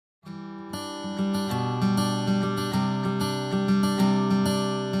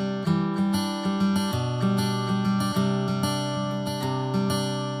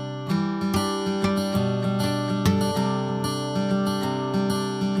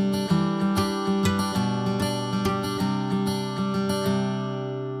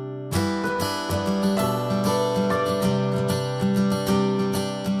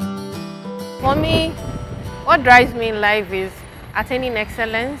me, what drives me in life is attaining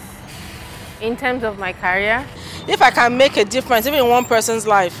excellence in terms of my career. If I can make a difference, even in one person's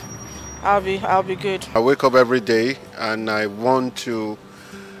life, I'll be good. I wake up every day and I want to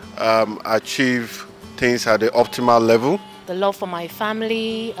achieve things at the optimal level. The love for my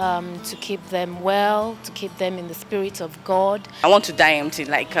family, to keep them well, to keep them in the spirit of God. I want to die empty,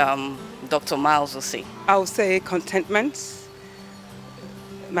 like Dr. Miles will say. I would say contentment,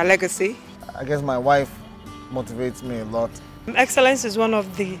 my legacy. I guess my wife motivates me a lot. Excellence is one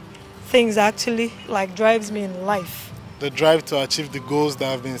of the things that actually drives me in life. The drive to achieve the goals that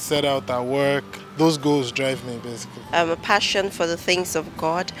have been set out at work, those goals drive me basically. A passion for the things of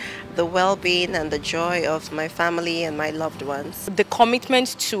God, the well-being and the joy of my family and my loved ones. The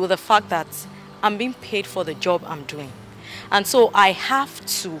commitment to the fact that I'm being paid for the job I'm doing. And so I have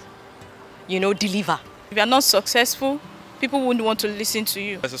to, deliver. If you're not successful, people wouldn't want to listen to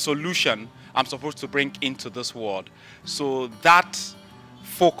you. There's a solution I'm supposed to bring into this world. So that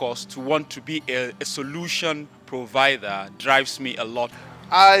focus to want to be a solution provider drives me a lot.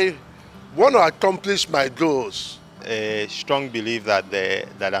 I want to accomplish my goals. A strong belief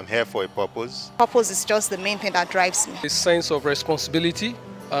that I'm here for a purpose. Purpose is just the main thing that drives me. A sense of responsibility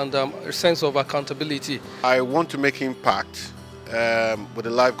and a sense of accountability. I want to make impact with the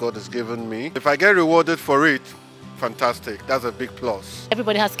life God has given me. If I get rewarded for it, fantastic. That's a big plus.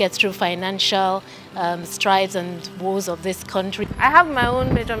 Everybody has to get through financial strides and woes of this country. I have my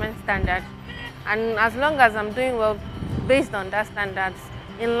own measurement standard, and as long as I'm doing well based on that standards,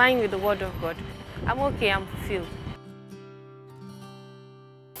 in line with the Word of God, I'm okay, I'm fulfilled.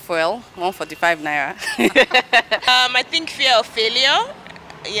 Fuel, 145 naira. I think fear of failure.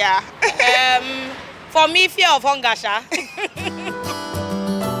 Yeah. For me, fear of hunger.